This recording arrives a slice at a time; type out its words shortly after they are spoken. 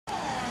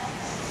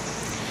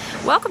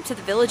Welcome to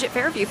the Village at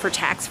Fairview for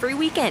tax-free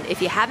weekend.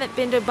 If you haven't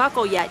been to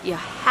Buckle yet, you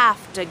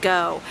have to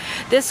go.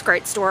 This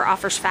great store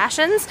offers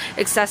fashions,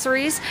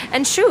 accessories,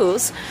 and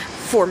shoes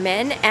for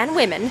men and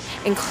women,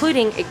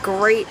 including a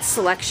great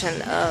selection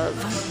of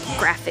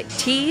graphic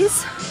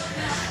tees,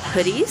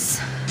 hoodies,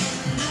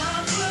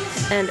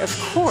 and of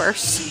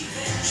course,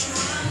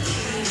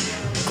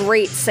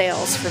 great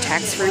sales for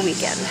tax-free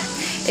weekend.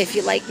 If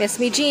you like Miss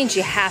Me jeans,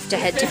 you have to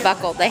head to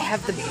Buckle. They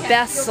have the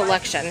best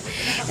selection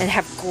and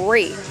have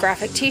great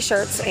graphic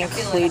t-shirts,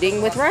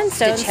 including with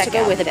rhinestones to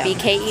go with a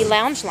BKE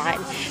lounge line.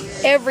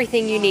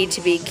 Everything you need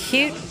to be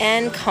cute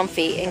and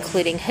comfy,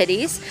 including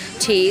hoodies,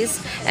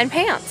 tees, and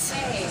pants.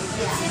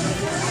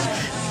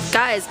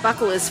 Guys,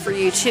 Buckle is for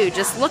you too.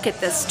 Just look at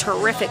this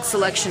terrific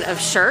selection of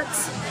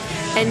shirts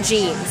and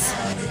jeans.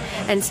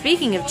 And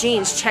speaking of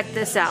jeans, check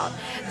this out.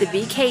 The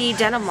BKE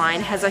denim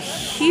line has a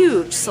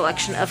huge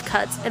selection of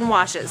cuts and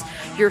washes.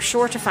 You're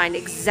sure to find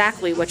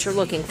exactly what you're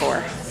looking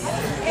for.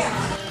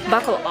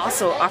 Buckle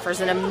also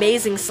offers an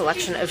amazing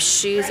selection of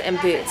shoes and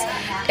boots.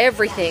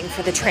 Everything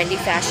for the trendy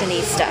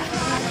fashionista.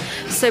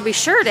 So be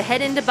sure to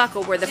head into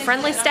Buckle, where the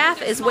friendly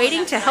staff is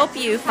waiting to help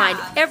you find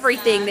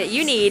everything that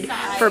you need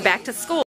for back to school.